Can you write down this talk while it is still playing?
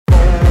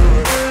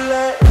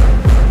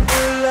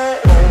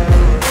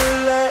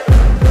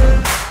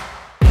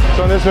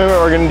this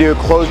movement, we're gonna do a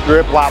closed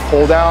grip lat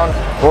pull down.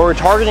 What we're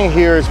targeting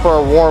here is for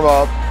a warm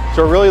up.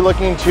 So we're really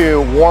looking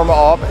to warm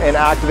up and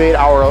activate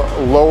our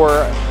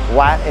lower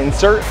lat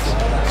inserts.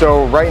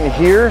 So right in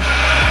here,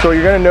 so what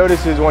you're gonna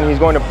notice is when he's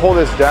going to pull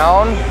this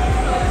down,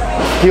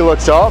 he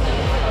looks up,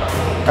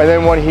 and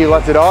then when he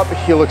lets it up,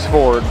 he looks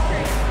forward.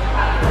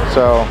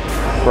 So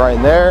right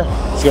in there,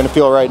 it's gonna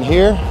feel right in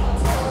here.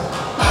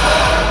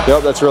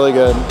 Yep, that's really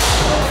good.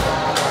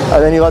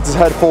 And then he lets his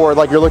head forward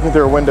like you're looking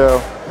through a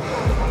window.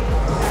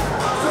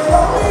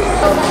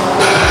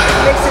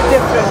 Makes a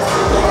difference.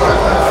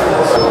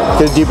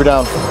 Get it deeper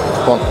down.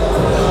 Come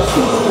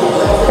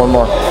on. One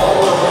more.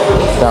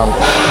 Down.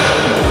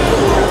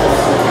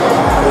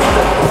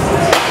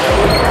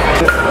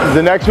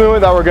 The next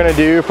movement that we're gonna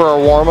do for our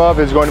warm-up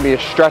is going to be a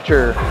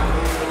stretcher.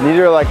 These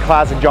are like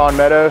classic John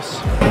Meadows.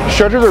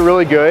 Stretchers are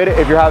really good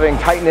if you're having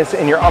tightness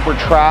in your upper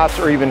traps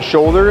or even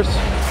shoulders.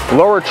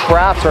 Lower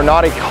traps are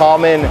not a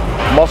common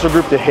muscle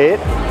group to hit.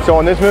 So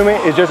in this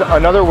movement is just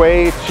another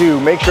way to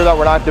make sure that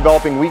we're not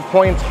developing weak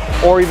points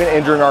or even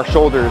injuring our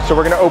shoulders. So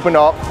we're gonna open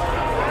up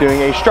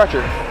doing a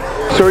stretcher.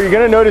 So what you're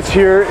gonna notice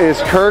here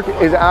is Kirk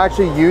is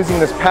actually using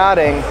this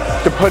padding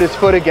to put his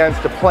foot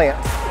against the plant.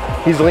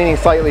 He's leaning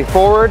slightly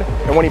forward,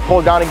 and when he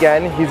pulls down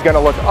again, he's gonna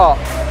look up.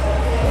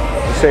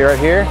 So stay right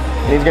here,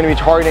 and he's gonna be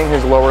targeting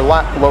his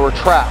lower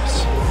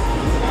traps.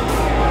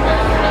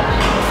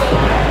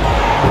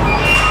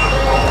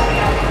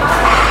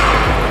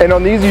 And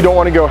on these, you don't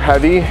want to go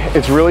heavy.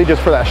 It's really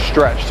just for that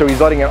stretch. So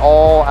he's letting it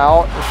all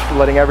out,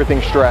 letting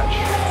everything stretch.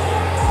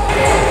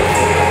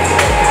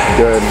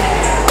 Good.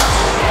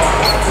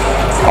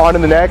 On to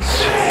the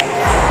next.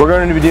 We're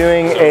going to be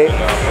doing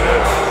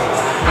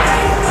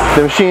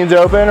the machine's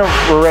open.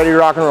 We're ready to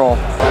rock and roll.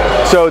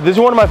 So this is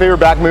one of my favorite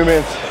back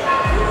movements.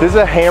 This is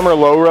a hammer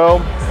low row.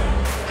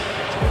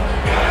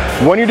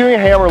 When you're doing a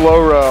hammer low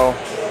row,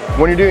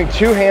 when you're doing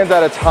two hands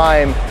at a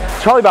time,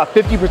 it's probably about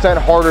 50%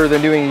 harder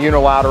than doing a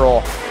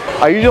unilateral.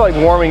 I usually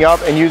like warming up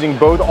and using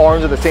both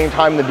arms at the same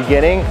time in the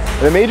beginning.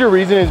 And the major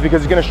reason is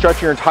because it's gonna stretch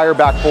your entire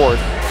back forward.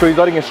 So he's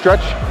letting it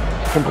stretch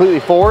completely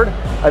forward,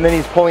 and then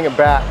he's pulling it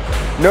back.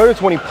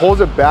 Notice when he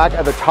pulls it back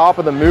at the top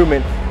of the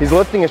movement, he's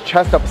lifting his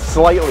chest up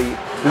slightly.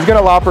 This is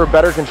gonna allow for a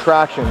better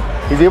contraction.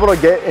 He's able to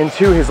get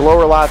into his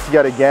lower lats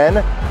yet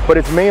again, but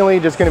it's mainly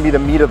just gonna be the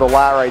meat of the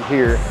lat right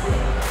here.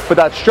 But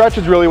that stretch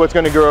is really what's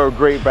gonna grow a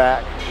great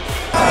back.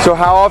 So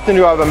how often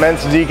do I have a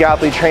men's physique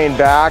athlete train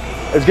back?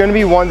 It's gonna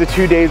be 1 to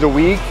 2 days a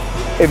week.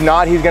 If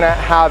not, he's gonna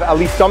have at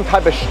least some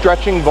type of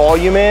stretching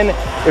volume in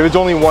if it's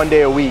only 1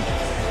 day a week.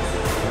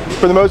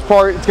 For the most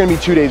part, it's gonna be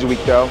 2 days a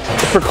week though.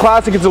 For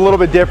classic, it's a little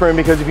bit different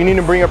because if you need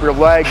to bring up your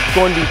legs, it's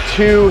going to be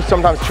 2,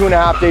 sometimes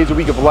 2.5 days a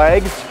week of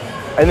legs.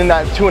 And then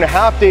that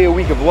 2.5 day a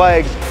week of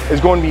legs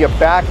is going to be a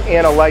back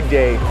and a leg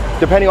day,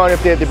 depending on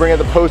if they have to bring up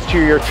the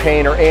posterior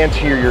chain or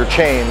anterior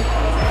chain.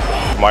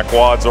 My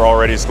quads are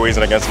already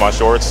squeezing against my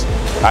shorts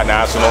at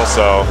nationals,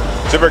 so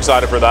super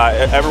excited for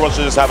that. Everyone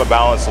should just have a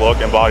balanced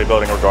look in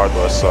bodybuilding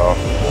regardless. So,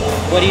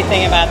 what do you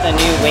think about the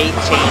new weight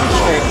change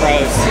for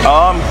pros?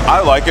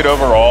 I like it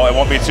overall. It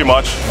won't be too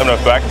much of an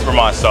effect for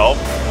myself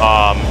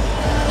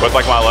with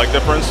like my leg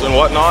difference and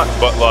whatnot,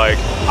 but like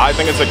I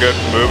think it's a good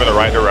move in the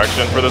right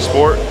direction for the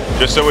sport.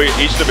 Just so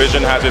each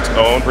division has its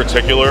own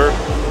particular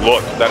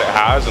look that it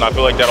has, and I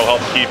feel like that'll help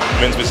keep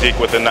men's physique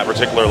within that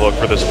particular look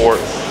for the sport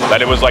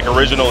that it was like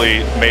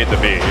originally made to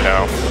be, you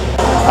know.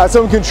 At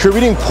some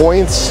contributing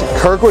points,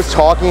 Kirk was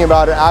talking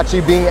about it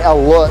actually being a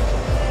look.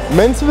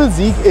 Men's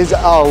physique is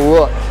a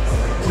look,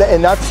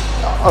 and that's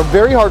a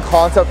very hard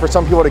concept for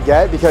some people to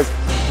get because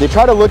they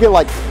try to look at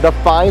like the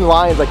fine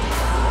lines, like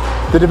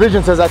the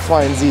division says X,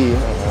 Y, and Z,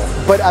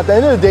 but at the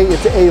end of the day,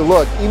 it's a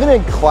look. Even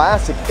in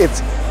classic,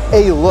 it's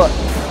a look.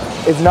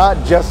 It's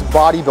not just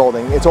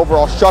bodybuilding. It's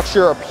overall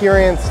structure,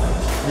 appearance,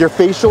 your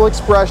facial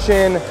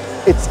expression.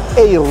 It's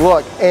a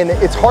look, and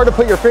it's hard to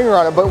put your finger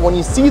on it, but when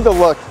you see the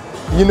look,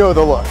 you know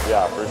the look.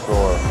 Yeah, for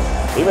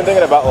sure. Even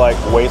thinking about like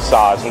waist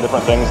size and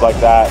different things like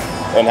that,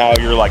 and how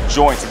your like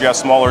joints, if you have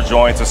smaller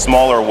joints, a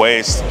smaller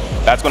waist,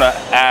 that's gonna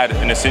add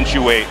and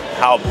accentuate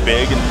how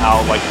big and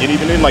how like, and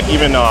even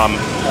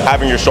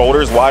having your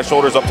shoulders, wide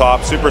shoulders up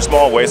top, super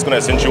small waist, gonna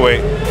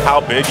accentuate how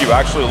big you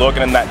actually look,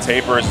 and then that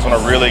taper is gonna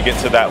really get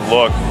to that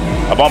look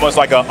of almost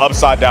like an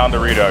upside down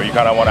Dorito you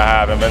kind of want to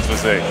have in men's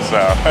physique.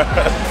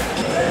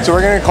 So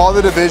we're gonna call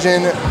the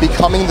division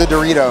Becoming the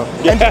Dorito.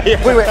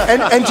 Yeah. Wait,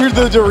 enter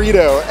the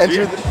Dorito.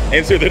 Enter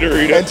the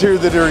Dorito. Enter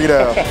the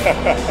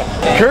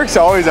Dorito. Kirk's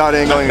always out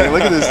angling me.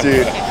 Look at this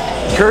dude.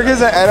 Kirk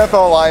is an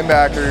NFL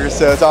linebacker,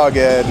 so it's all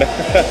good. Did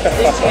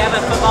you have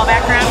a football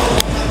background?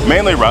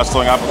 Mainly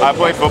wrestling. I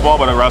played football,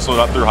 but I wrestled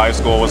up through high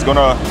school.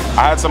 I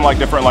had some like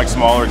different like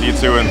smaller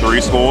D2 and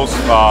 3 schools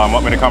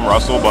want me to come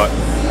wrestle, but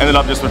ended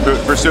up just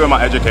pursuing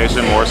my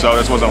education more so.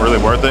 This wasn't really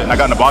worth it, and I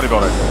got into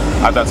bodybuilding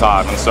at that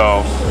time, and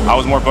so I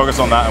was more focused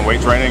on that and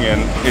weight training,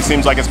 and it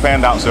seems like it's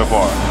panned out so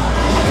far.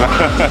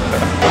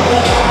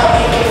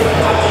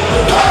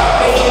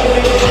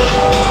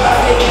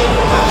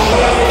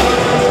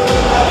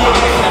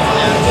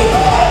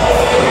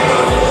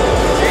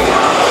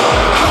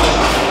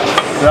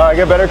 No, I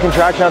get better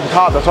contraction at the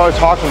top. That's why I was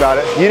talking about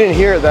it. You didn't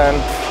hear it then.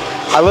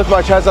 I lift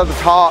my chest at the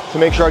top to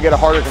make sure I get a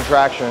harder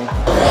contraction.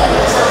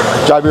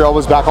 Drive your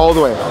elbows back all the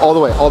way, all the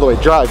way, all the way.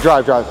 Drive,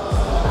 drive, drive.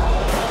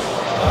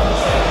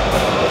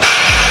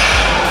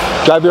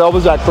 Drive your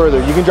elbows back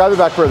further. You can drive it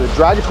back further.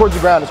 Drag it towards the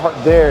ground as hard.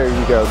 There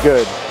you go,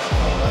 good.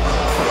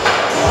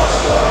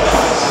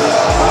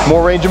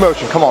 More range of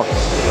motion, come on.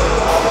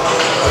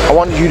 I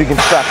want you to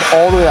contract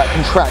all the way back,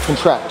 contract,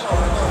 contract.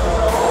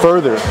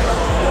 Further,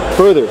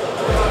 further.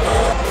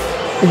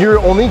 You're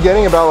only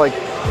getting about like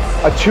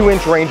a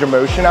 2-inch range of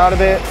motion out of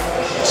it.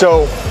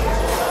 So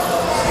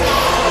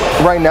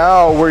right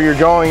now where you're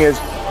going is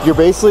you're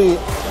basically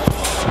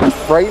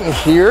right in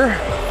here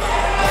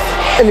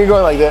and you're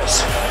going like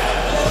this.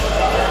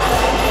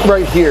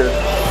 Right here.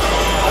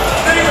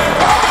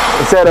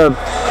 Instead of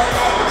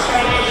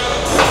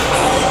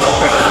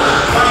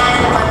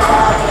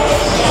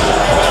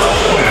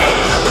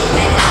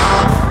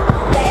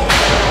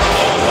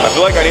I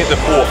feel like I need to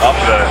pull up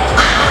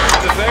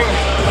the thing.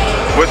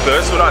 With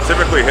this, when I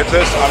typically hit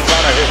this, I'm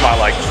trying to hit my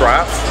like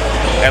traps,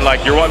 and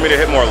like you're wanting me to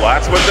hit more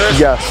lats with this.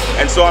 Yes.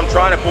 And so I'm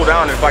trying to pull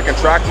down, and if I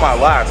contract my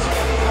lats,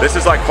 this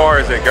is like far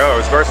as it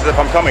goes. Versus if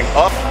I'm coming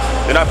up,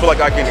 then I feel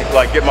like I can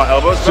like get my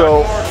elbows back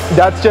more.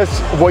 That's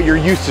just what you're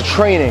used to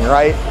training,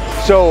 right?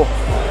 So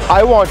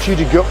I want you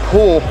to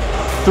pull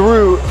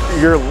through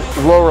your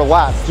lower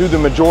lats, through the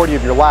majority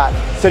of your lat,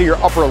 instead of your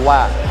upper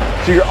lat.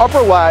 So your upper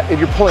lat, if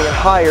you're pulling it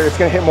higher, it's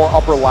gonna hit more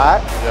upper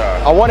lat.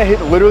 Yeah. I wanna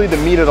hit literally the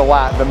meat of the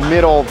lat, the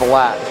middle of the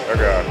lat.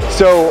 Okay.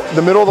 So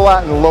the middle of the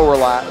lat and the lower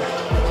lat,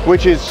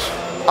 which is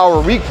our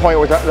weak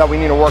point that we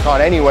need to work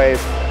on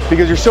anyways,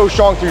 because you're so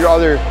strong through your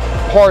other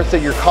parts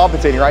that you're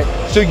compensating, right?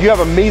 So you have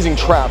amazing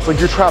traps, like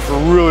your traps are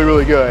really,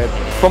 really good.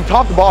 From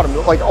top to bottom,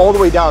 like all the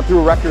way down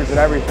through records and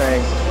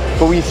everything,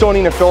 but we still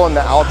need to fill in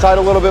the outside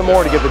a little bit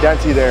more to get the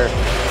density there.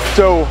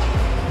 So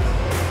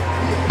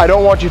I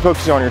don't want you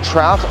focusing on your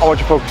traps, I want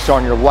you focusing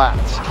on your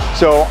lats.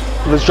 So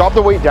let's drop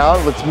the weight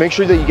down, let's make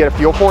sure that you get a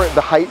feel for it,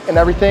 the height and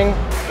everything,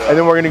 and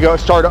then we're gonna go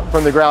start up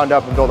from the ground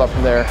up and build up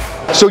from there.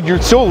 So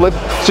you're still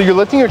you're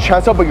lifting your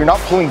chest up, but you're not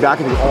pulling back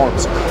with your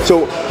arms.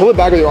 So pull it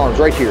back with your arms,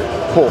 right here,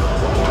 pull.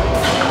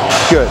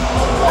 Good,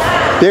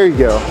 there you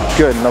go,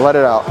 good, now let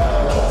it out.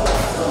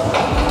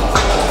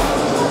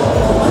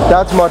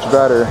 That's much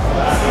better.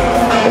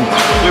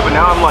 Yeah, but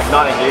now I'm like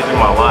not engaging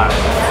my lats.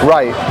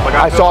 Right, Like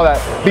I saw that,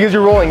 because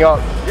you're rolling up.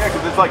 Yeah,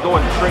 because it's like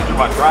going straight through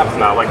my traps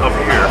now, like up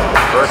here,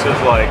 versus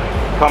like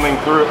coming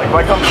through. Like if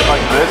I come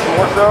like this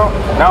more so,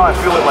 now I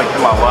feel it like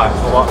in my lats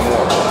a lot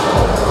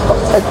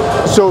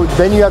more. So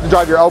then you have to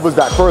drive your elbows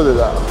back further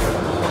though.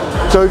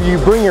 So if you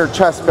bring your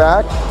chest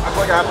back. I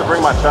feel like I have to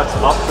bring my chest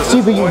up to this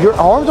See, but point. your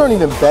arms aren't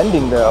even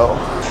bending though.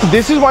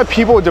 This is why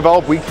people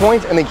develop weak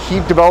points and they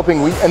keep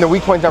developing and the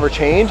weak points never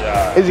change,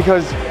 is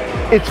because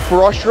it's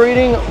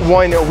frustrating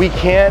when we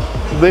can't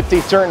lift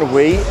a certain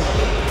weight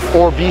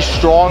or be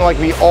strong like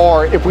we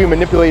are if we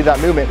manipulate that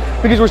movement.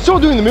 Because we're still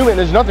doing the movement,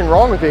 there's nothing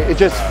wrong with it. It's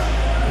just,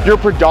 you're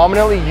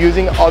predominantly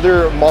using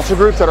other muscle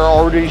groups that are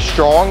already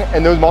strong,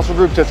 and those muscle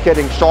groups just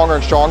getting stronger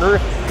and stronger,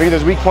 making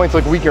those weak points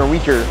look weaker and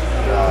weaker.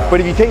 But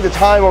if you take the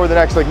time over the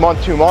next like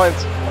month, 2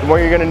 months, what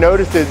you're gonna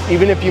notice is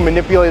even if you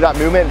manipulate that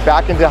movement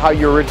back into how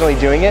you're originally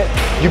doing it,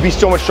 you'd be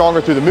so much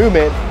stronger through the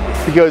movement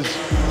because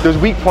those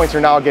weak points are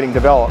now getting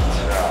developed.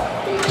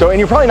 So, and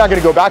you're probably not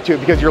gonna go back to it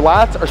because your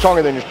lats are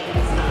stronger than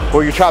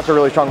your traps are a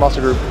really strong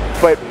muscle group,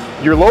 but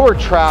your lower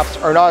traps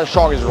are not as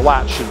strong as your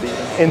lats should be,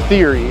 in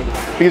theory,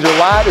 because your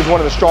lat is one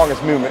of the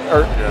strongest your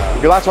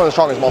lat's one of the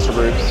strongest muscle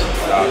groups.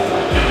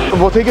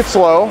 We'll take it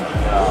slow.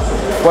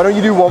 Why don't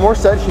you do one more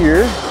set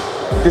here?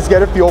 Just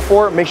get a feel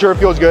for it, make sure it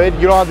feels good.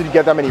 You don't have to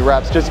get that many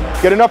reps. Just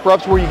get enough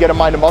reps where you get a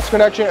mind to muscle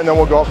connection, and then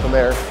we'll go up from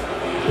there.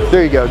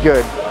 There you go,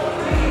 good.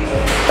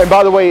 And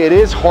by the way, it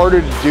is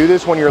harder to do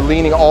this when you're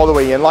leaning all the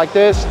way in like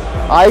this.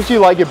 I actually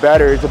like it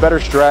better, it's a better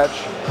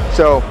stretch.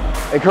 So,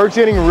 and Kirk's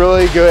getting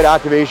really good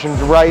activations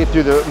right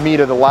through the meat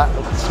of the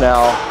lats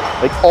now,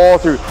 like all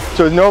through.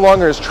 So it's no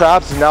longer his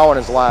traps, it's now on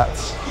his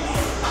lats.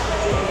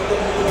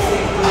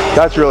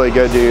 That's really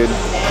good, dude.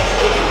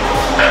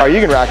 All right,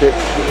 you can rack it,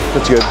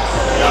 that's good.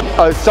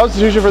 A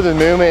substitution for this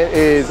movement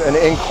is an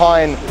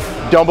incline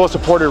dumbbell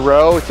supported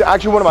row. It's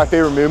actually one of my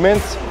favorite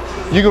movements.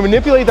 You can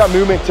manipulate that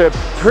movement to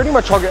pretty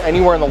much target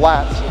anywhere in the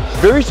lats.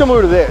 Very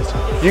similar to this.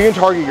 You can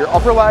target your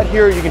upper lat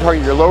here, you can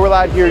target your lower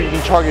lat here, you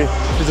can target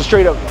just a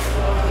straight up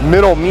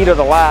middle meat of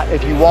the lat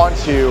if you want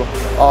to,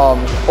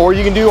 or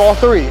you can do all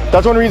three.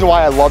 That's one reason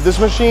why I love this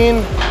machine.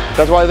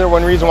 That's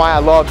one reason why I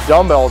love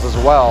dumbbells as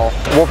well.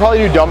 We'll probably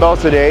do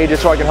dumbbells today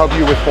just so I can help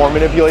you with form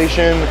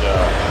manipulation.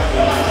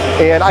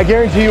 And I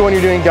guarantee you when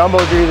you're doing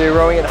dumbbells, you're either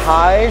rowing it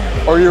high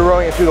or you're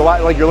rowing it through the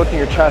lat, like you're lifting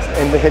your chest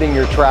and hitting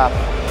your trap.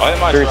 I hit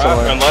my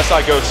trap unless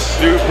I go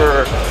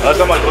super, unless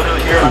I'm like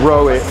literally here.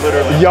 Row it.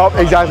 Yup,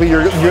 exactly.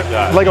 You're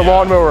like a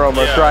lawnmower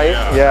almost, right?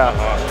 Yeah.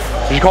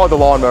 You should call it the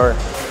lawnmower.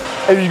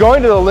 If you're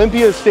going to the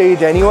Olympia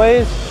stage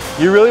anyways,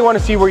 you really want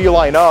to see where you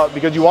line up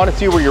because you want to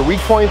see where your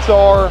weak points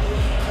are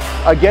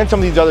against some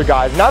of these other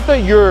guys. Not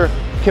that you're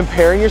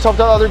comparing yourself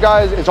to other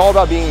guys, it's all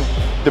about being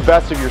the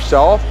best of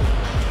yourself.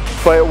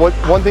 But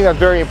one thing that's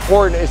very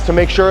important is to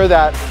make sure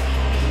that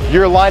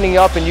you're lining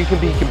up and you can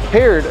be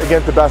compared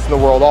against the best in the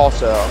world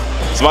also.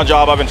 It's my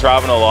job. I've been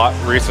traveling a lot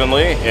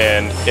recently,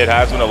 and it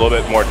has been a little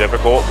bit more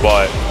difficult,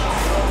 but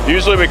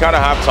usually we kind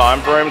of have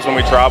time frames when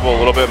we travel a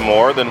little bit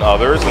more than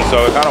others, and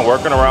so kind of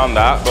working around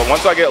that. But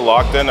once I get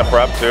locked into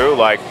prep too,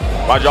 like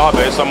my job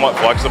is somewhat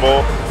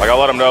flexible. Like I'll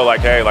let them know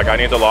like, hey, like I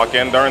need to lock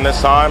in during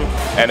this time,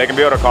 and they can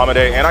be able to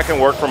accommodate, and I can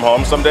work from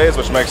home some days,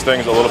 which makes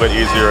things a little bit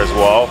easier as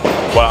well.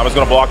 But I'm just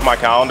gonna block my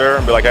calendar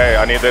and be like, hey,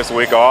 I need this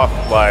week off.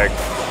 Like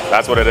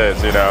that's what it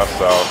is, you know,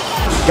 so.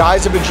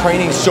 Guys have been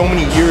training so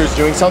many years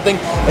doing something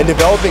and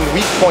developing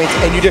weak points,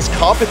 and you just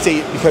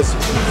compensate because,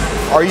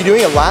 are you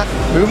doing a lat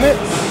movement?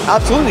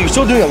 Absolutely, you're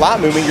still doing a lat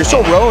movement, you're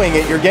still rowing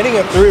it, you're getting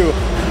it through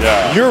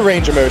your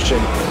range of motion,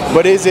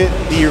 but is it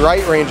the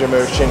right range of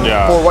motion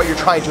for what you're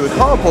trying to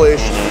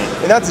accomplish?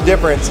 And that's the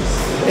difference.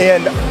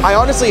 And I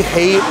honestly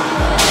hate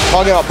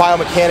talking about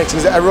biomechanics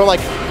because everyone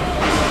like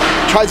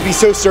tries to be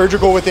so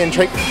surgical with it and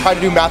try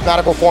to do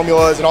mathematical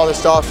formulas and all this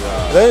stuff.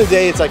 At the end of the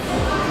day, it's like,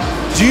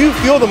 do you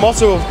feel the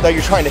muscle that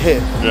you're trying to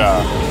hit?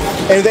 Yeah.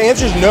 And if the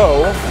answer is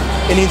no,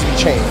 it needs to be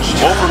changed.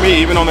 Well, for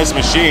me, even on this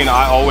machine,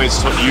 I always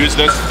use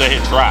this to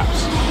hit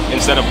traps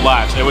instead of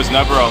lats. It was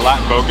never a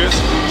lat focus.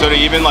 So to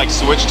even like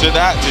switch to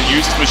that, to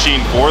use the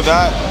machine for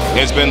that,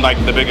 has been like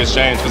the biggest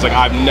change, because like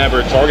I've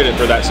never targeted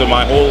for that. So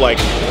my whole like,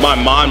 my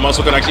mind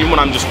muscle connection, even when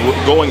I'm just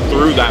going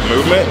through that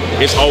movement,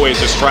 it's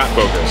always just trap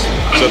focus.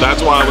 So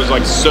that's why it was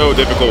like so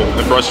difficult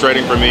and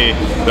frustrating for me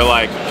to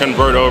like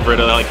convert over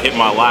to like hit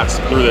my lats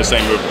through the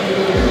same movement.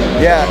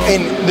 Yeah,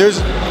 and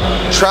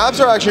traps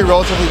are actually a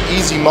relatively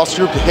easy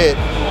muscle group to hit.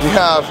 You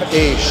have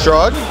a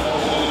shrug,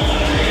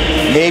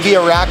 maybe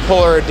a rack pull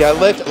or a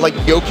deadlift, like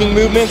yoking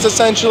movements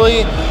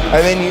essentially,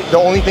 and then the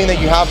only thing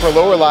that you have for a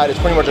lower lat is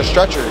pretty much a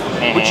stretcher,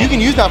 which you can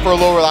use that for a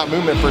lower lat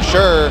movement for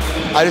sure.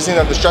 I just think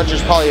that the stretcher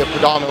is probably a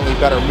predominantly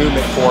better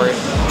movement for it.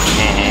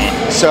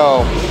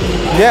 So,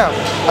 yeah,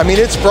 I mean,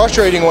 it's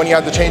frustrating when you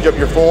have to change up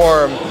your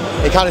form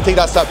and kind of take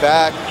that step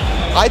back.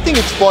 I think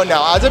it's fun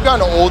now. As I've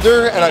gotten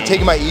older and I've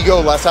taken my ego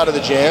less out of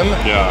the gym,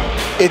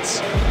 it's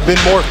been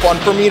more fun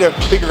for me to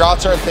figure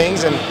out certain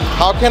things and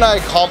how can I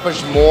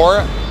accomplish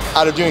more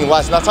out of doing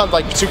less. And that sounds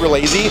like super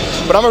lazy,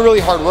 but I'm a really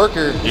hard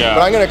worker,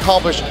 but I'm gonna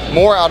accomplish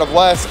more out of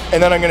less,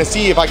 and then I'm gonna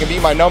see if I can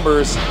beat my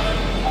numbers,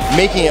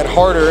 making it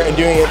harder and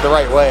doing it the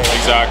right way.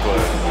 Exactly.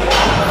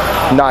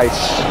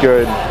 Nice,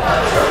 good.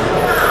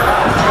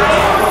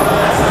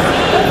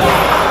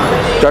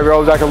 Drive your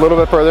elbows back a little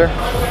bit further.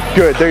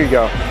 Good, there you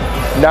go.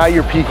 Now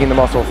you're peaking the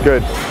muscle,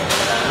 good.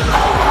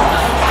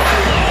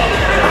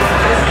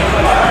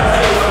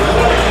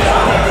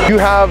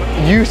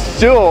 You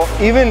still,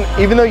 even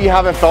though you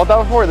haven't felt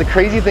that before, the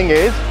crazy thing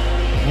is,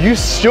 you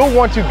still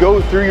want to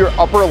go through your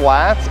upper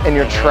lats and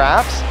your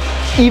traps,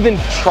 even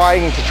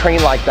trying to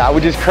train like that,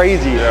 which is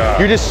crazy.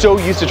 You're just so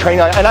used to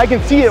training like that. And I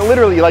can see it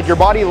literally, like your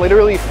body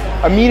literally,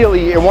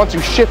 immediately, it wants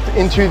to shift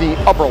into the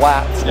upper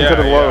lats instead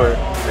of the lower.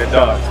 It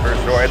does, for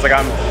sure. It's like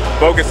I'm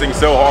focusing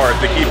so hard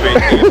to keep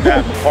it in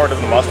that part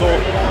of the muscle,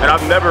 and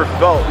I've never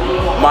felt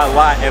my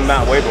lat in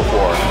that way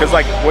before. Because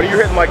like when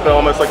you're hitting like the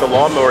almost like the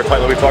lawnmower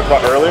type that we talked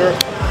about earlier,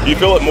 you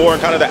feel it more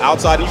in kind of the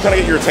outside, and you kind of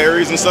get your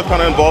teres and stuff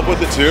kind of involved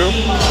with it too.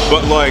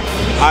 But like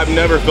I've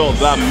never felt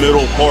that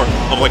middle part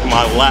of like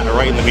my lat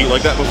right in the meat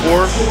like that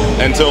before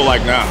until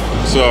like now.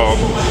 So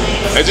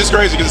it's just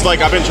crazy because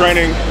like I've been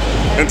training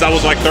since I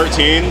was like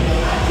 13.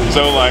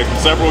 So like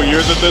several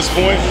years at this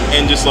point,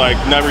 and just like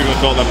never even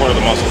felt that part of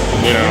the muscle,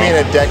 you know? You mean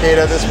a decade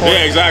at this point?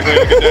 Yeah, exactly,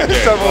 like a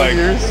decade. Several like,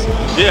 years?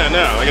 Yeah,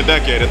 no, like a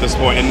decade at this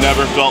point, and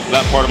never felt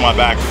that part of my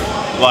back,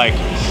 like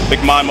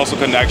mind muscle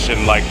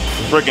connection, like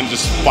freaking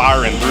just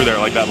firing through there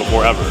like that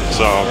before ever,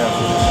 so.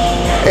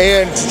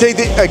 And to take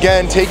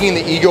taking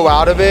the ego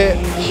out of it,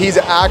 he's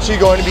actually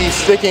going to be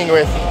sticking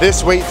with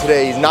this weight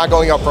today. He's not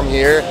going up from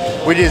here,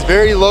 which is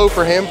very low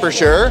for him for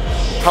sure.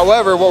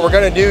 However, what we're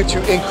gonna do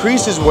to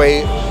increase his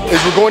weight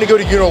is we're going to go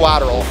to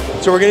unilateral.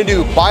 So we're gonna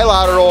do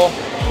bilateral,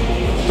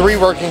 3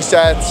 working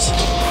sets,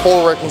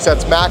 4 working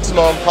sets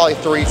maximum, probably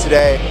 3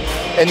 today.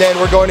 And then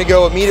we're going to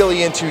go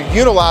immediately into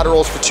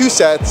unilaterals for 2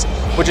 sets,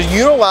 which is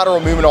unilateral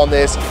movement on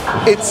this.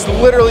 It's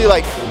literally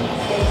like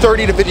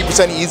 30 to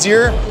 50%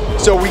 easier.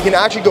 So we can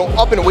actually go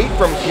up in weight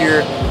from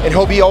here, and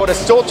he'll be able to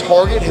still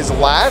target his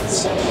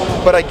lats,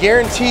 but I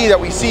guarantee that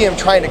we see him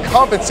trying to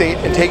compensate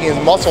and taking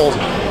his muscles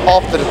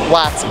off the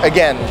lats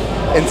again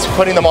and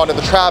putting them onto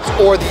the traps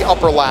or the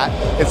upper lat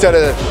instead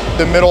of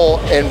the middle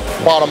and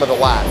bottom of the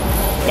lat.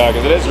 No,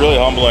 because it is really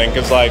humbling,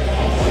 because like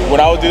when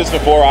I would do this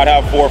before, I'd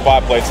have 4 or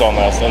 5 plates on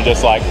this and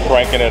just like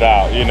cranking it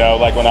out, you know,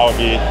 like when I would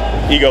be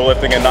ego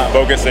lifting and not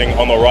focusing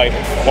on the right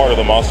part of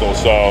the muscle.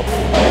 So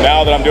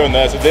now that I'm doing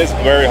this, it is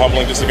very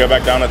humbling just to go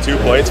back down to 2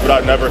 plates, but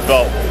I've never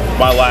felt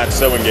my lats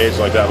so engaged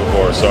like that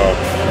before. So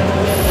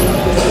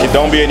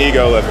don't be an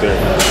ego lifter.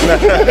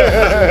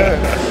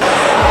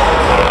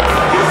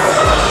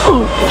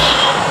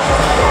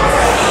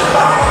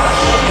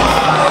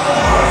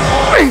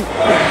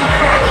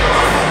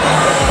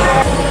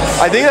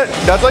 I think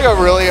that's like a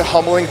really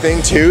humbling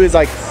thing too, is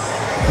like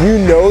you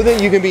know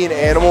that you can be an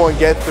animal and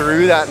get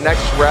through that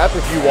next rep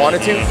if you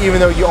wanted to, even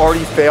though you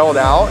already failed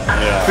out.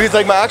 Yeah. Because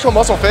like my actual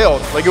muscle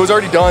failed. Like it was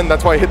already done,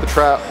 that's why I hit the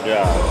trap.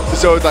 Yeah.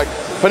 So it's like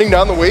putting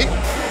down the weight,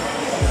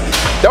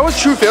 that was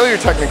true failure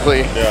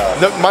technically.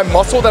 Yeah. My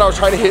muscle that I was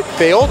trying to hit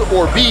failed,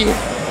 or B,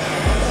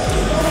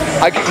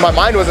 my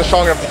mind wasn't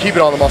strong enough to keep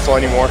it on the muscle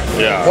anymore.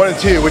 Yeah. 1 and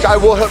 2, which I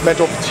will hit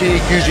mental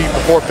fatigue usually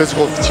before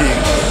physical fatigue.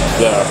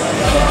 Yeah.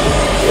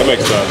 That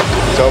makes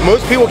sense. So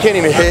most people can't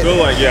even hit. I feel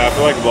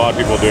like a lot of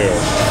people do.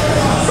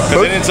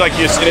 Because then it's like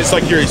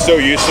you're so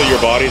used to your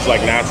body's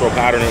like natural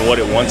pattern and what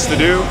it wants to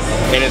do,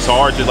 and it's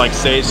hard to like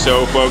stay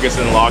so focused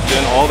and locked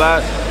in all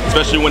that,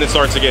 especially when it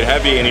starts to get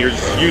heavy and you're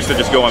just used to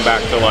just going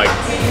back to like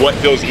what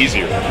feels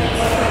easier.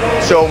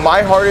 So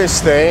my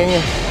hardest thing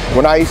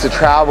when I used to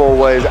travel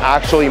was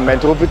actually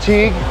mental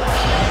fatigue.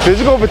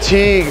 Physical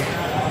fatigue,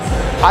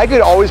 I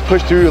could always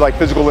push through like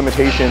physical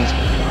limitations,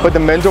 but the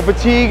mental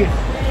fatigue,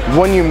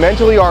 when you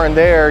mentally aren't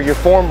there, your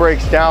form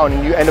breaks down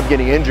and you end up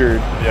getting injured.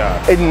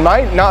 Yeah. It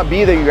might not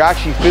be that you're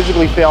actually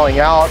physically failing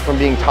out from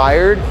being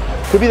tired.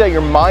 It could be that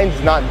your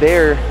mind's not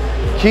there,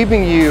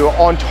 keeping you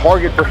on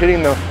target for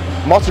hitting the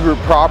muscle group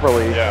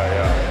properly. Yeah,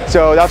 yeah.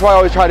 So that's why I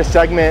always try to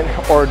segment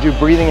or do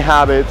breathing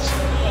habits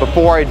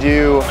before I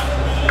do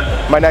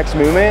my next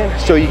movement,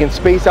 so you can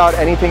space out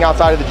anything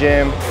outside of the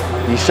gym.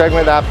 You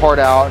segment that part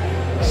out,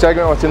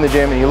 segment what's in the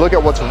gym, and you look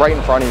at what's right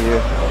in front of you.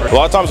 A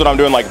lot of times when I'm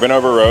doing like bent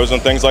over rows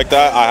and things like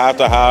that, I have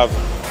to have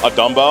a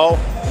dumbbell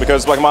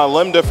because like my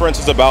limb difference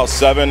is about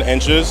 7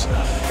 inches,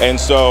 and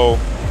so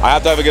I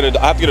have to get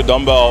a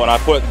dumbbell, and I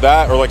put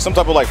that or like some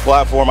type of like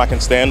platform I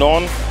can stand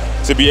on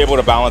to be able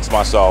to balance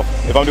myself.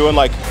 If I'm doing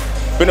like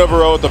bent over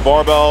row with the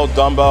barbell,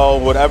 dumbbell,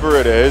 whatever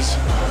it is.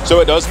 So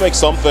it does make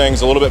some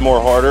things a little bit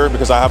more harder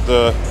because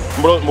a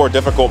little bit more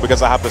difficult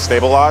because I have to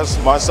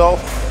stabilize myself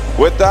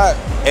with that.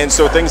 And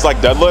so things like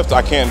deadlift,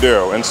 I can't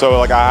do. And so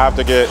like I have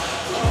to get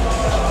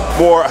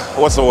more,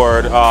 what's the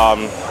word? A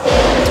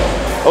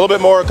little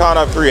bit more kind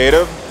of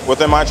creative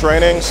within my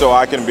training so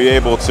I can be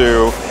able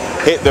to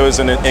hit those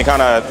and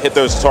kind of hit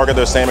those, target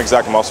those same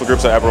exact muscle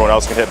groups that everyone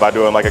else can hit by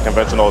doing like a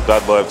conventional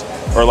deadlift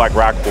or like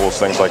rack pulls,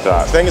 things like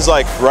that. Things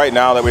like right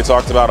now that we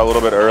talked about a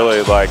little bit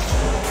early, like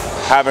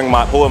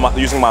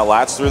using my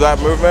lats through that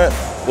movement.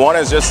 One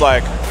is just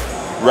like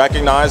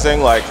recognizing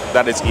like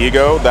that it's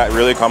ego that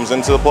really comes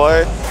into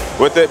play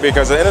with it,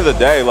 because at the end of the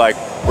day, like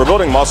we're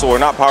building muscle, we're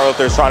not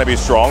powerlifters trying to be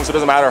strong, so it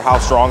doesn't matter how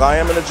strong I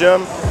am in the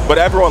gym, but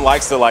everyone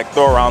likes to like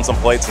throw around some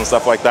plates and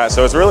stuff like that.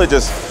 So it's really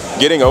just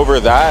getting over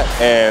that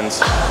and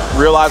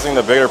realizing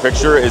the bigger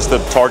picture is to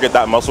target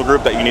that muscle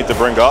group that you need to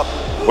bring up,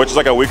 which is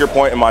like a weaker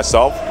point in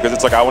myself, because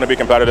it's like I want to be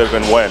competitive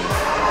and win.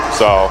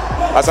 So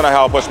that's kind of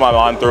how I push my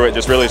mind through it,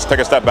 just really take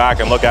a step back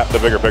and look at the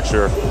bigger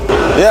picture.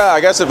 Yeah,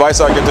 I guess advice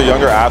I give to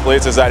younger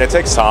athletes is that it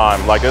takes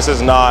time. Like this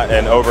is not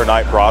an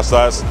overnight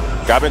process.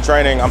 I've been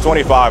training, I'm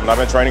 25 and I've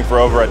been training for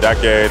over a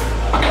decade.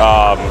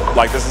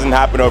 Like this doesn't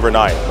happen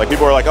overnight. Like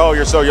people are like, oh,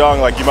 you're so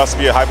young, like you must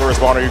be a hyper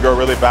responder, you grow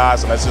really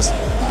fast, and that's just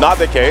not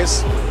the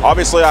case.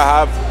 Obviously I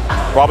have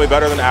probably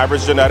better than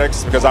average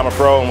genetics because I'm a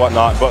pro and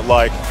whatnot, but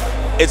like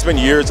it's been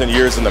years and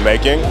years in the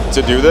making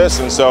to do this,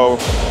 and so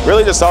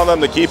really just telling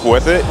them to keep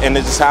with it, and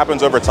it just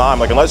happens over time.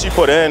 Like unless you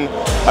put in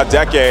a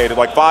decade,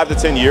 like 5 to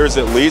 10 years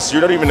at least, you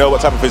don't even know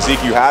what type of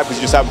physique you have because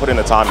you just haven't put in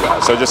the time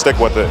yet. So just stick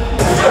with it.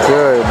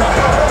 Good.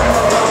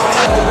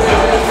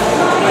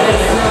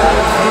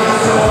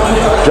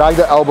 Drag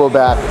the elbow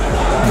back.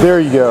 There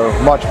you go,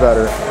 much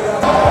better.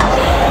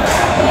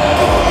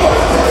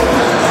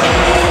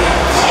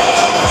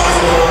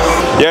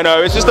 Yeah,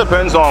 no, it just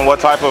depends on what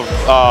type of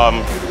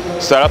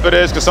setup it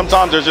is, because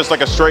sometimes there's just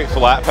like a straight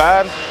flat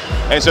pad,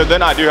 and so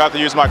then I do have to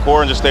use my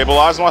core and just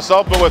stabilize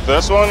myself. But with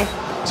this one,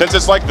 since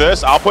it's like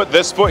this, I'll put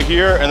this foot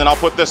here and then I'll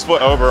put this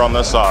foot over on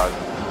this side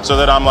so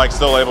that I'm like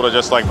still able to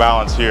just like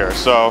balance here.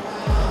 So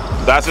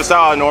that's just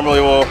how I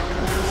normally will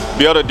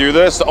be able to do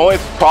this. The only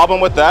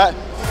problem with that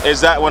is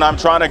that when I'm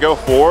trying to go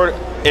forward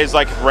is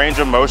like range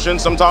of motion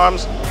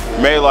sometimes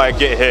may like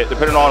get hit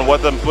depending on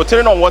what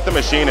the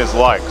machine is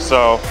like.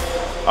 So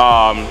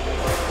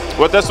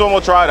with this one,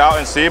 we'll try it out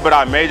and see, but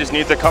I may just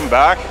need to come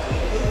back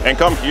and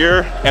come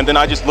here, and then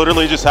I just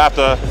literally just have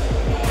to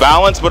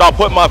balance, but I'll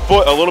put my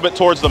foot a little bit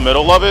towards the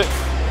middle of it,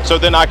 so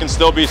then I can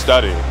still be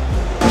steady.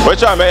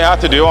 Which I may have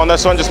to do on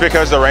this one just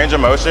because the range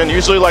of motion,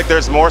 usually like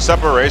there's more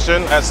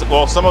separation, as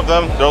well some of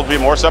them, there'll be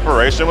more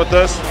separation with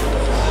this,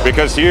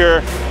 because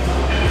here,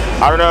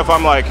 I don't know if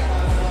I'm like,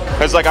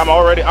 because like I'm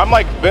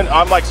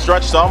like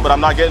stretched some, but I'm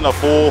not getting a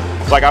full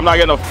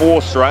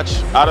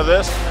stretch out of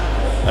this,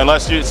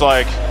 unless it's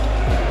like,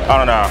 I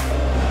don't know,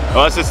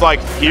 unless it's like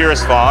here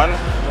is fine,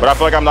 but I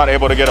feel like I'm not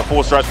able to get a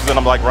full stretch because then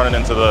I'm like running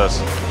into this.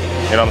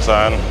 You know what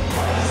I'm saying?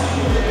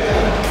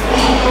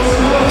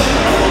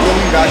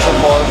 Lean back so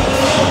far.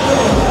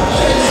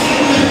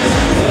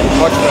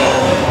 Much better.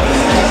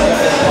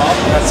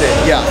 That's it.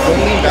 Yeah, don't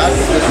lean back.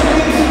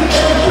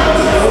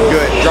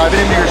 Good. Drive it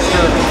into your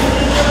sternum.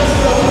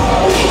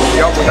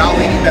 Yep, we're not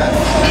leaning back.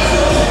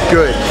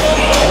 Good.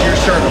 Into your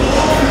sternum.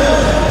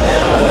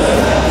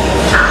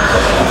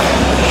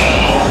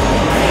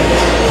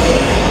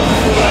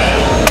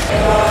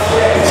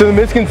 the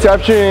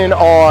misconception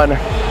on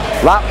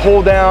lat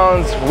pull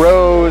downs,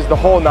 rows, the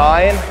whole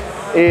nine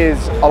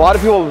is a lot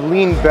of people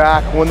lean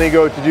back when they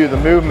go to do the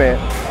movement.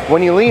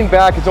 When you lean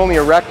back, it's only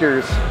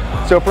erectors.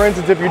 So for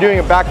instance, if you're doing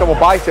a back double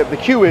bicep, the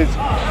cue is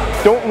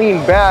don't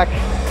lean back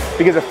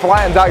because it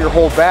flattens out your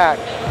whole back.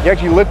 You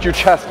actually lift your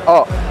chest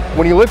up.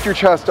 When you lift your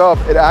chest up,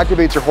 it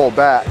activates your whole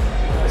back.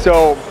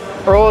 So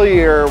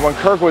earlier when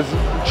Kirk was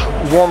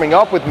warming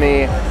up with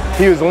me,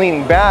 he was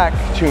leaning back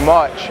too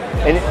much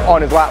and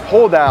on his lat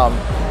pull down.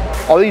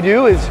 All you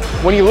do is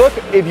when you look,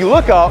 if you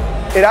look up,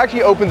 it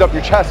actually opens up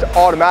your chest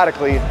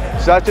automatically.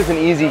 So that's just an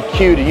easy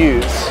cue to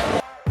use.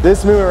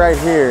 This movement right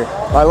here,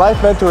 my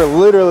life mentor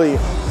literally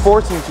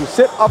forced me to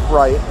sit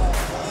upright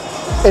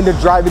and to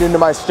drive it into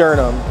my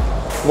sternum.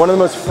 One of the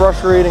most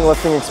frustrating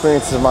lifting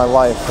experiences of my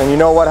life. And you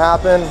know what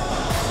happened?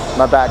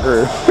 My back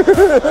grew.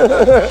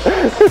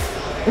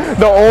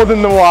 The old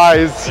and the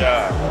wise.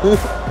 Yeah.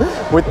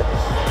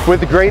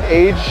 With great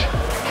age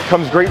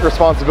comes great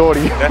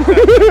responsibility.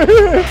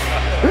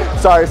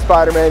 Sorry,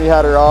 Spider-Man, you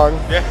had it wrong.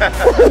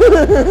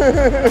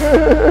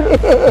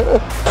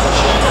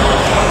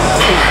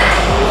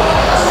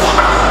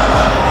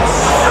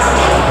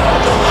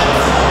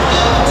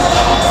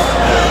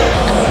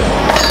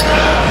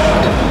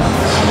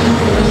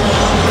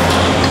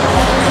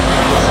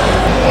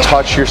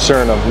 Touch your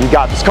sternum. You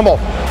got this. Come on.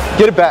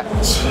 Get it back.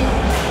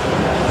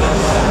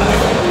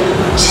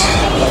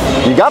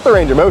 You got the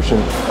range of motion.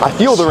 I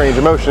feel the range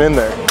of motion in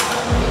there.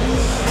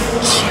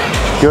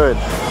 Good.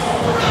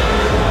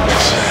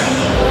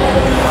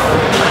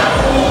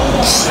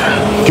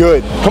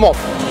 Good. Come on.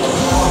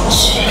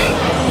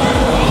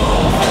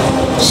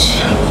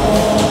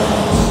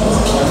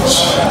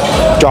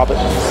 Drop it.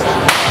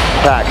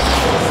 Back.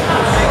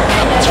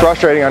 It's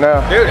frustrating, I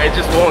know. Dude,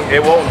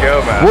 it won't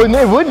go, man. Well,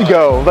 it wouldn't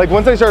go. Like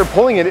once I started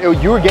pulling it,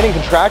 you were getting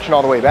contraction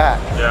all the way back.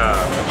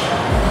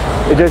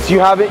 Yeah. It just,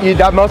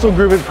 that muscle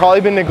group has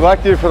probably been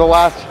neglected for the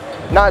last,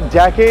 not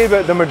decade,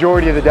 but the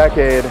majority of the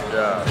decade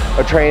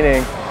of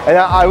training. And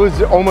I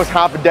was almost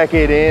half a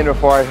decade in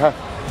before I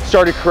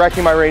started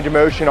correcting my range of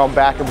motion on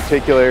back in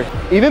particular.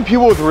 Even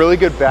people with really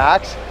good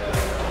backs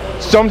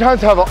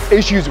sometimes have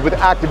issues with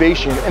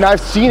activation, and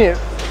I've seen it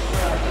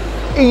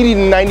 80 to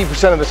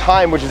 90% of the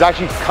time, which is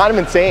actually kind of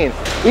insane.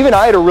 Even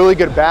I had a really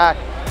good back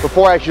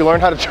before I actually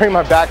learned how to train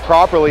my back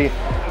properly.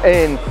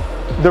 And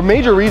the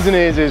major reason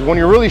is when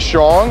you're really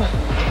strong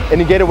and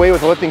you get away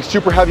with lifting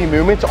super heavy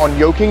movements on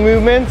yoking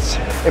movements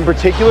in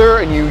particular,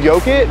 and you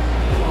yoke it,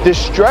 the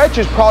stretch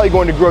is probably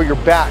going to grow your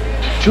back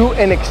to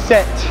an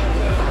extent.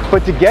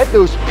 But to get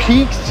those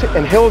peaks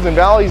and hills and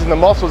valleys in the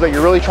muscles that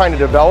you're really trying to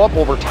develop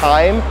over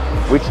time,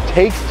 which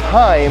takes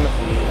time,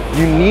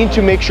 you need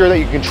to make sure that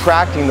you're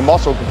contracting the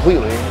muscle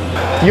completely.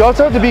 You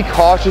also have to be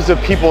cautious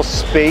of people's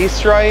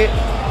space, right?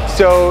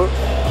 So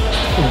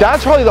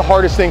that's probably the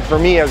hardest thing for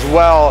me as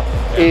well,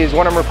 is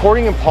when I'm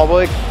recording in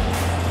public,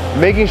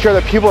 making sure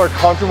that people are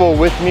comfortable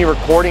with me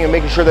recording and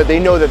making sure that they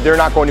know that they're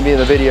not going to be in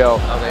the video,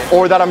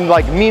 or that I'm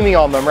like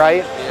memeing on them,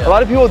 right? A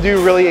lot of people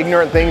do really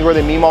ignorant things where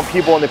they meme on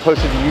people and they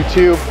post it to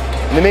YouTube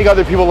and they make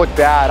other people look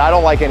bad. I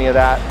don't like any of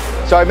that.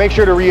 So I make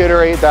sure to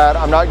reiterate that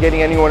I'm not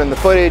getting anyone in the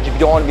footage. If you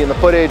don't want to be in the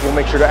footage, we'll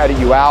make sure to edit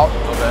you out.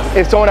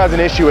 If someone has an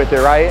issue with it,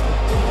 right?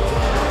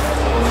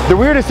 The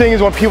weirdest thing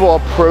is when people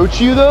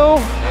approach you though,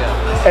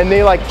 and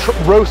they like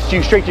roast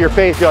you straight to your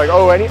face. You're like,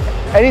 oh,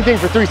 anything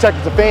for 3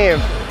 seconds of fame.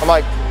 I'm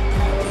like,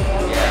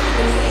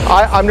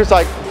 I'm just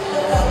like,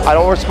 I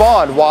don't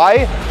respond.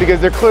 Why? Because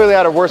they're clearly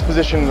at a worse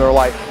position in their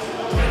life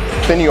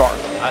than you are.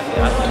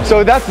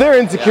 So that's their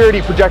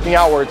insecurity projecting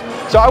outwards.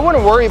 So I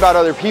wouldn't worry about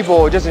other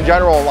people just in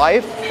general in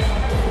life.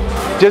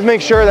 Just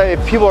make sure that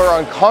if people are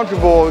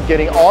uncomfortable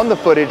getting on the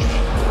footage,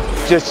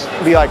 just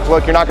be like,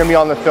 look, you're not gonna be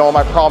on the film,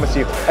 I promise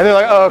you. And they're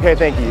like, oh, okay,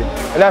 thank you.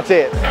 And that's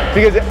it.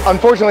 Because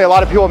unfortunately, a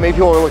lot of people make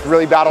people look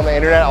really bad on the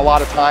internet a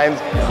lot of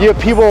times. You have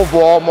people of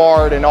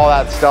Walmart and all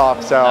that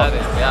stuff. So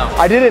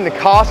I did it in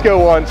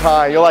Costco one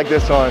time. You'll like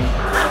this one.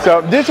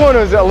 So this one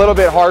was a little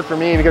bit hard for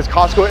me because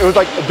Costco, it was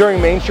like during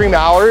mainstream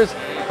hours,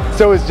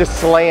 so it was just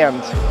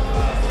slammed.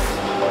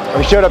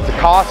 We showed up to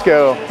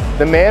Costco.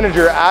 The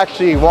manager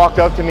actually walked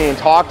up to me and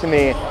talked to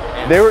me.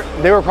 They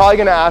were probably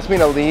gonna ask me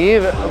to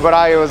leave, but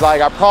I was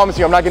like, I promise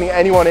you, I'm not getting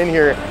anyone in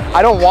here.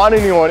 I don't want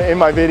anyone in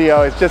my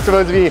video. It's just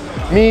supposed to be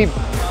me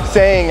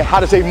saying how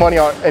to save money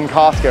in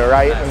Costco,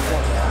 right?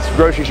 It's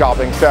grocery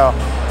shopping. So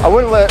I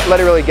wouldn't let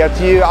it really get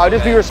to you. I'll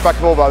just be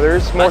respectful of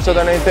others more so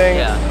than anything.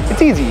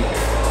 It's easy.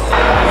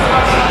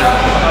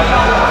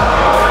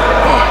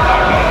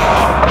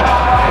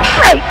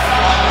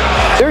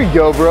 There you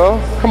go, bro.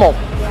 Come on.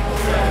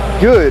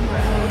 Good.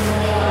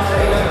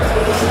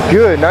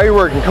 Good. Now you're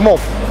working. Come on.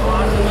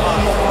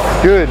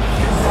 Good.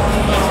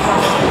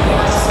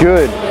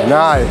 Good.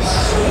 Nice.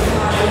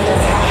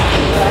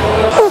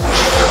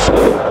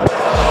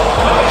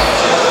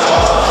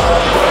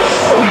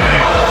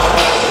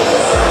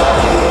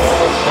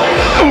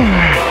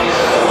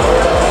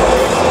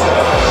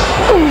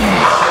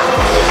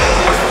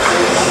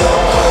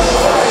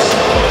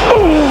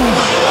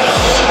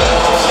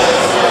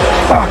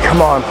 Oh,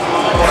 come on.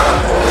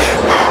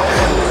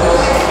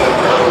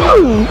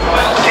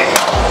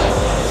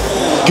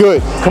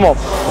 Good, come on.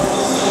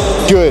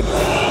 Good.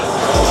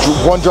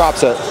 One drop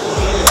set.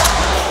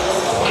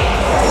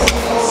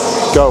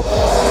 Go.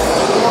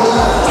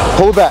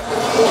 Pull it back.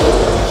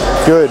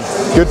 Good.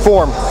 Good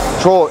form.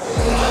 Control it.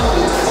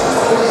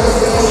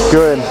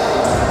 Good.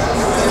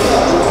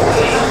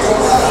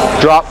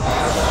 Drop.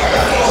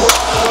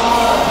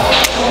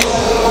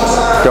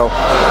 Go.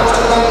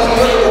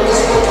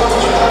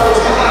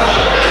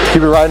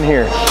 Keep it right in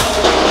here.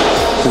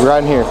 Keep it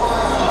right in here.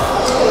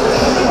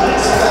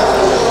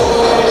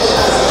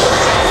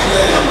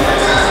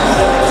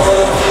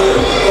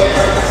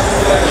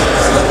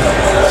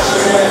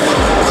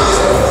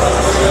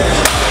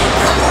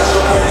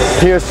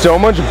 He has so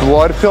much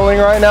blood filling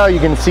right now, you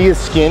can see his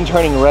skin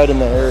turning red in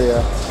the area.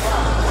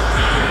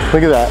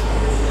 Look at that.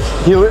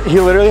 He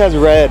literally has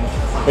red.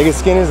 Like his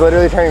skin is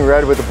literally turning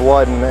red with the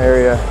blood in the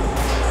area.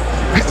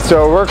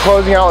 So we're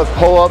closing out with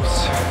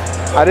pull-ups.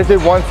 I just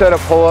did one set of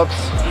pull-ups.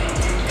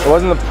 It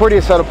wasn't the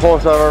prettiest set of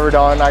pull-ups I've ever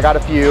done. I got a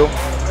few.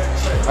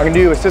 I can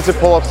do assisted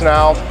pull-ups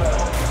now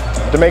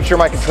to make sure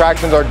my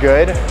contractions are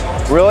good.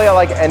 Really, I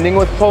like ending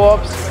with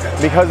pull-ups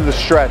because of the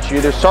stretch. You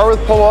either start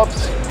with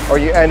pull-ups or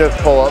you end with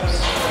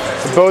pull-ups.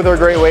 Both are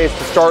great ways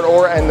to start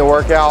or end the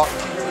workout.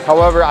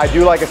 However, I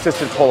do like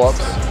assisted pull-ups.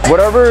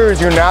 Whatever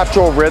is your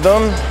natural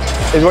rhythm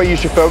is what you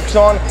should focus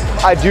on.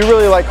 I do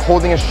really like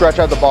holding a stretch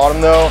at the bottom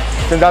though,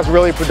 since that's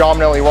really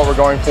predominantly what we're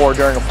going for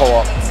during a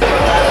pull-up.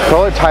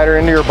 Pull it tighter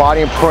into your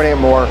body and pronate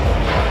more.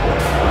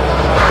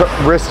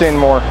 Wrist in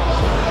more.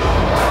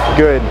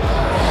 Good.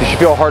 You should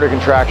feel a harder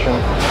contraction.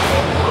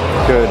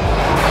 Good.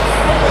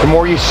 The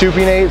more you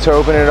supinate, so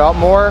open it up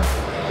more,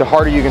 the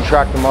harder you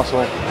contract the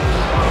muscle.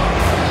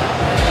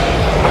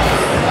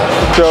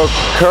 So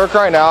Kirk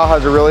right now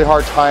has a really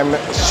hard time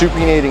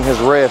supinating his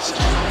wrist.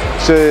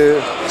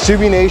 So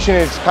supination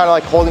is kind of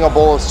like holding a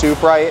bowl of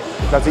soup, right?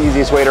 That's the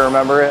easiest way to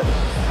remember it.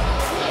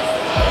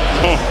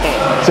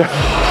 So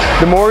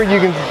the more you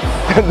can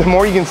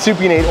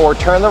supinate or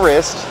turn the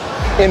wrist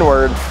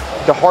inward,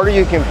 the harder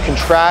you can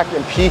contract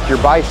and peak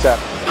your bicep.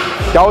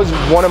 That was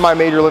one of my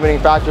major limiting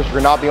factors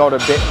for not being able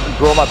to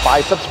grow my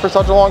biceps for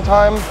such a long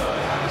time.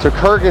 So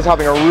Kirk is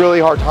having a really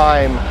hard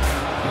time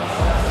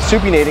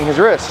supinating his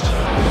wrist.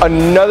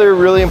 Another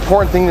really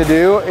important thing to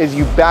do is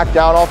you back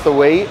down off the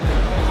weight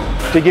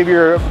to give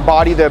your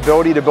body the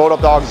ability to build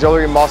up the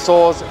auxiliary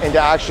muscles and to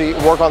actually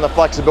work on the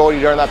flexibility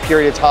during that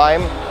period of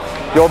time.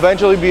 You'll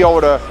eventually be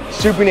able to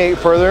supinate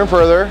further and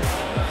further.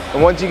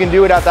 And once you can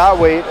do it at that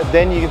weight,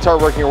 then you can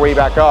start working your way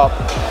back up.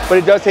 But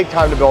it does take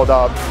time to build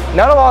up.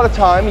 Not a lot of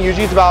time,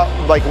 usually it's about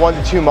like 1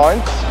 to 2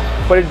 months,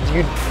 but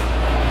you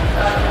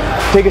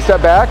take a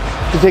step back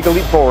to take a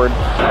leap forward.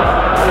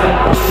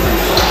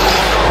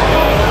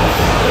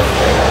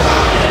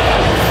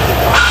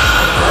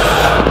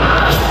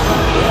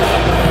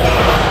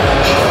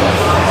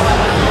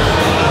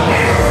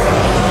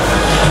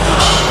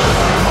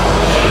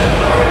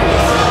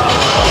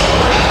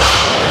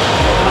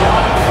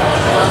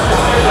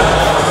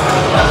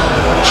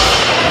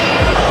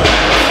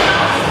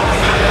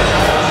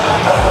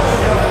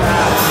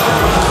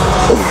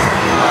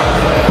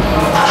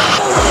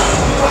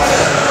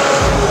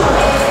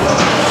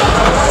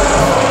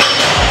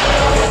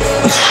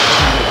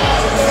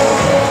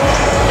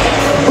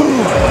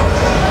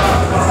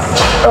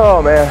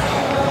 Oh man.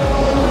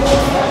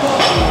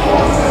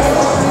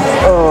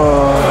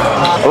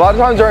 A lot of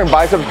times during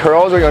bicep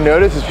curls, what you'll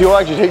notice is people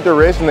actually take their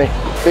wrist and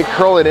they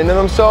curl it into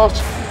themselves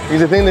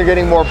because they think they're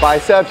getting more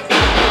biceps.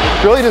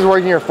 It's really just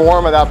working your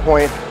forearm at that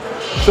point.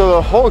 So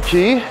the whole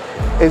key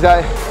is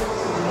that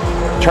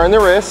turn the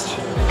wrist,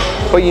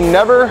 but you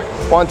never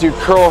want to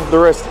curl the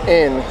wrist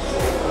in.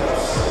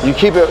 You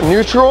keep it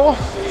neutral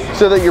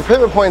so that your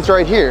pivot point's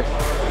right here.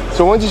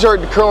 So once you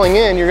start curling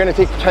in, you're gonna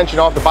take tension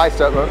off the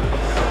bicep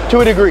to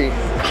a degree.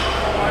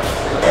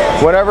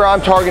 Whenever I'm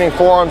targeting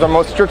forearms, I'm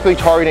most strictly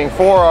targeting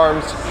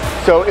forearms,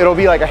 so it'll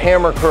be like a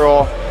hammer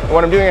curl.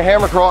 When I'm doing a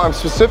hammer curl, I'm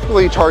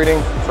specifically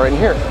targeting right in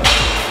here.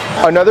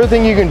 Another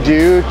thing you can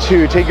do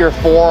to take your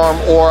forearm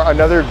or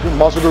another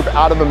muscle group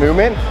out of the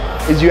movement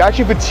is you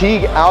actually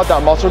fatigue out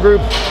that muscle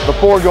group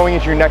before going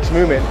into your next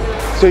movement.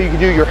 So you can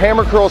do your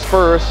hammer curls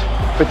first,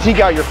 fatigue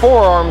out your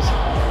forearms,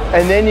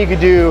 and then you could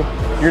do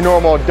your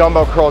normal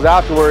dumbbell curls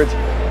afterwards.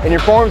 And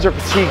your forearms are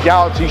fatigued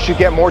out, so you should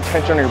get more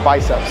tension on your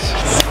biceps.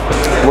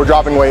 We're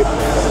dropping weight.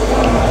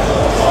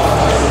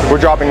 We're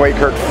dropping weight,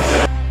 Kirk.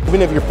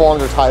 Even if your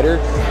forearms are tighter,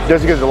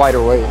 just because they're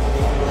lighter weight.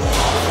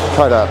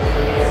 Try that.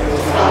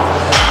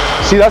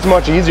 See, that's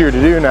much easier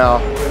to do now.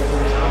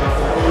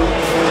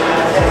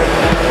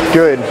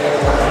 Good.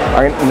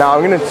 Now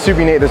I'm gonna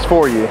supinate this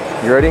for you.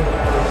 You ready?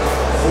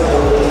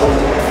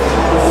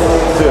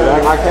 Dude,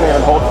 I can't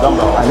even hold the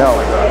dumbbell. I know.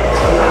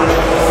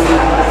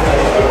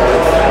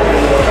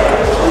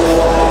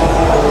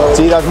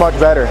 See, that's much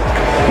better.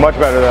 Much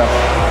better though.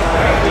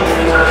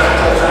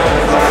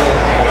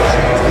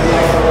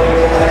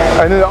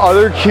 And then the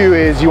other cue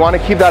is you want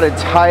to keep that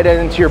as tight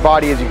into your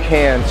body as you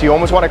can. So you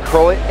almost want to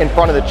curl it in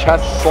front of the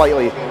chest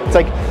slightly. It's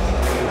like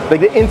Like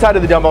the inside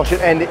of the dumbbell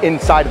should end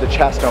inside of the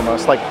chest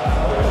almost. Like,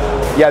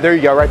 yeah, there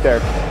you go, right there.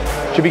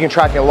 Should be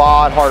contracting a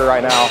lot harder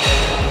right now.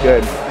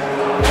 Good.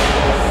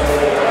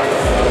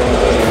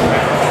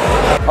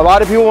 A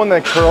lot of people when they're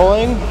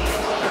curling,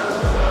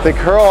 they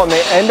curl and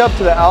they end up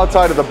to the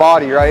outside of the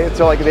body, right?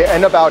 So like they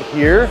end up out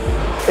here.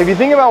 If you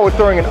think about with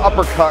throwing an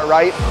uppercut,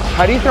 right?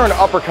 How do you throw an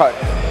uppercut?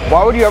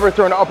 Why would you ever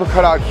throw an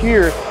uppercut out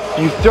here?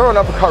 You throw an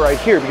uppercut right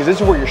here because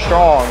this is where you're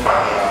strong.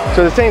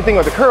 So the same thing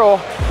with the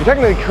curl, you're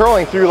technically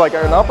curling through like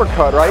an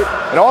uppercut, right?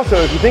 And also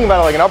if you think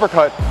about it like an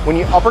uppercut, when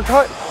you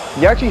uppercut,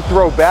 you actually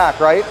throw back,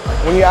 right?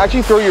 When you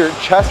actually throw your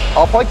chest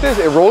up like this,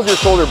 it rolls your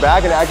shoulder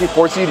back and it actually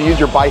forces you to use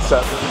your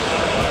bicep.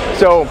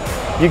 So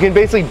you can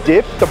basically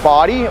dip the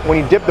body. When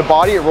you dip the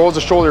body, it rolls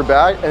the shoulder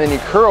back, and then you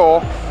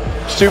curl,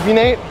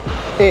 supinate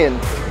in,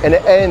 and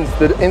it ends,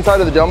 the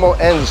inside of the dumbbell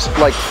ends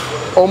like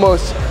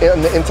almost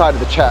in the inside of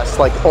the chest,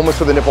 like almost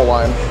to the nipple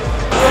line.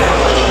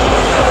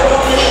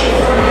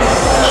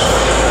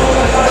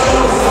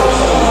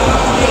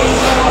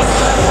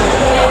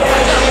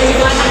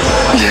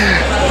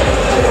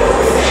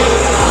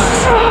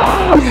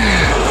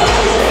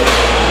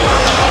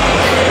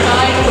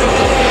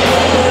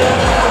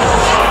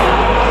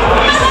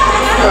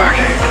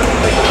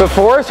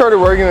 Before I started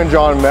working with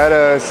John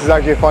Meadows, this is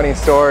actually a funny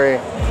story.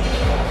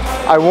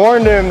 I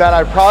warned him that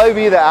I'd probably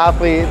be the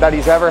athlete that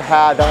he's ever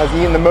had that has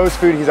eaten the most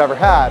food he's ever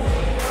had.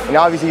 And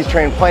obviously he's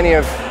trained plenty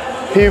of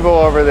people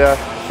over the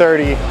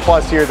 30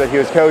 plus years that he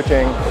was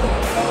coaching.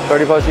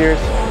 30 plus years?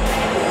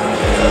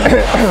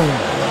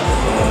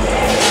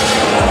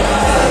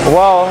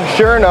 Well,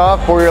 sure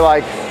enough, we were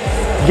like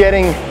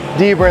getting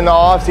deeper in the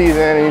off season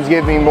and he's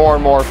giving me more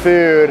and more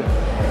food.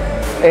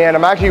 And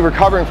I'm actually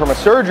recovering from a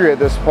surgery at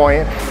this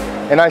point.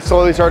 And I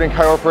slowly started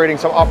incorporating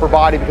some upper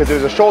body because it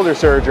was a shoulder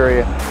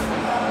surgery.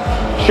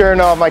 Sure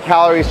enough, my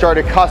calories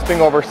started cusping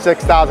over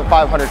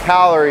 6,500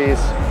 calories.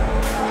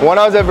 When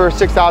I was over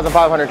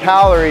 6,500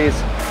 calories,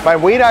 my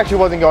weight actually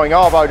wasn't going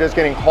up. I was just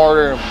getting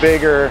harder,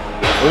 bigger,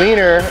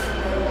 leaner.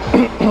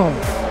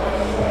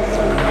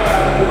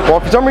 Well,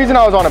 for some reason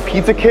I was on a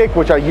pizza kick,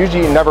 which I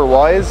usually never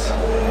was.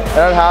 And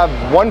I'd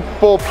have one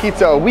full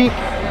pizza a week.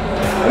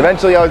 And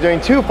eventually I was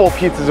doing 2 full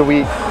pizzas a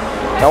week.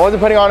 I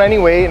wasn't putting on any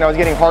weight and I was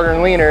getting harder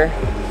and leaner.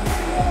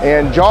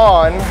 And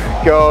John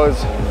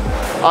goes,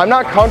 I'm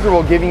not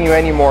comfortable giving you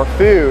any more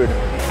food.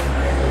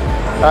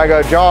 And I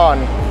go, John,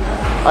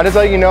 I just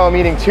let you know I'm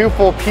eating 2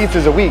 full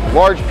pizzas a week,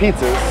 large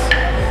pizzas.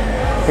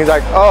 He's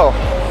like, oh,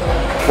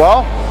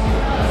 well,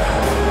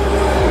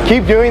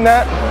 keep doing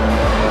that.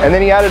 And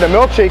then he added a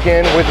milkshake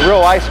in with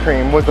real ice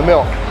cream with the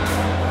milk.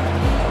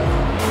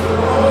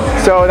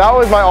 So that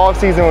was my off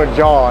season with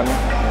John.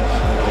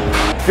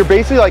 You're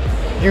basically like,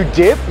 you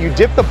dip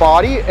the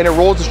body and it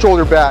rolls the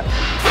shoulder back.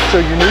 So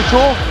you're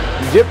neutral,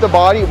 you dip the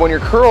body. When you're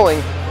curling,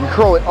 you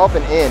curl it up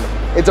and in.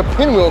 It's a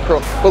pinwheel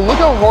curl, but look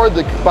how hard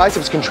the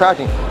biceps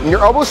contracting. And your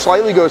elbow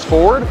slightly goes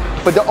forward,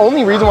 but the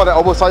only reason why the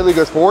elbow slightly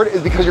goes forward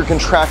is because you're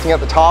contracting at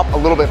the top a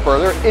little bit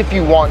further if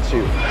you want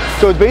to.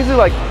 So it's basically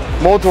like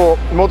multiple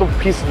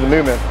pieces of the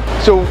movement.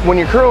 So when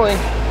you're curling,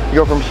 you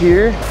go from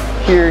here,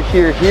 here,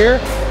 here,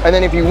 here, and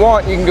then if you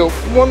want, you can go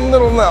one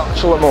little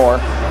notch a little more.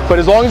 But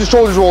as long as the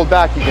shoulders rolled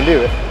back, you can do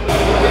it.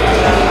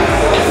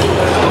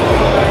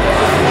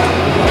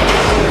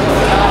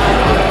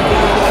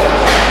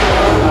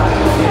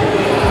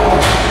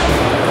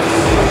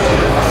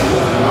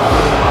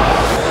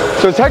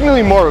 So it's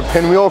technically more of a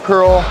pinwheel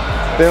curl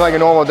than like a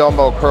normal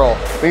dumbbell curl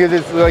because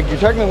it's like you're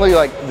technically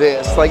like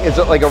this, like it's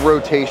like a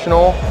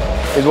rotational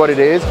is what it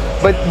is,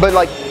 but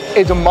like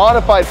it's a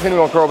modified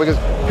pinwheel curl because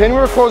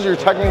pinwheel curls you're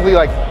technically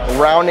like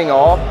rounding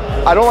off.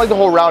 I don't like the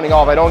whole rounding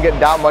off. I don't get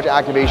that much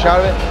activation out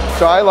of it.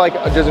 So I like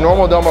just a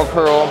normal dumbbell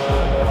curl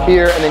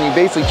here, and then you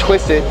basically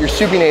twist it. You're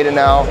supinated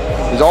now.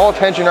 There's all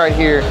tension right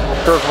here.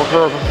 Curl, curl,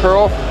 curl,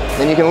 curl.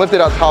 Then you can lift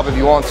it out top if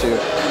you want to.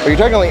 But you're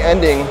technically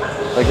ending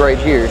like right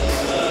here.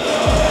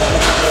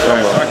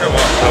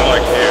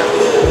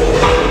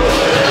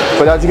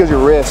 But that's because your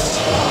wrists.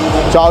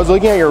 So I was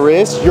looking at your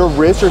wrists. Your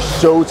wrists are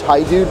so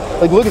tight, dude.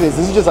 Like look at this.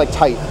 This is just like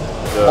tight.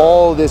 Yeah.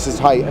 All this is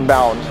tight and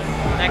bound.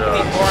 That could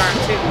be forearm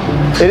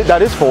too.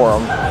 That is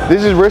forearm.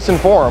 This is wrist and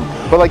forearm.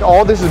 But like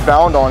all this is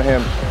bound on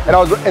him.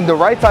 And the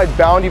right side's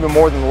bound even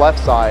more than the left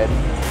side.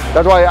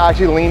 That's why I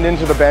actually leaned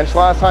into the bench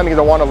last time because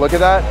I want to look at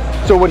that.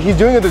 So what he's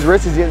doing with his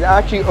wrist is he's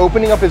actually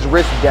opening up his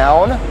wrist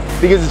down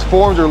because his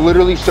forearms are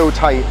literally so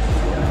tight.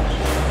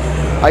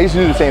 I used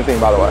to do the same thing,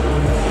 by the way.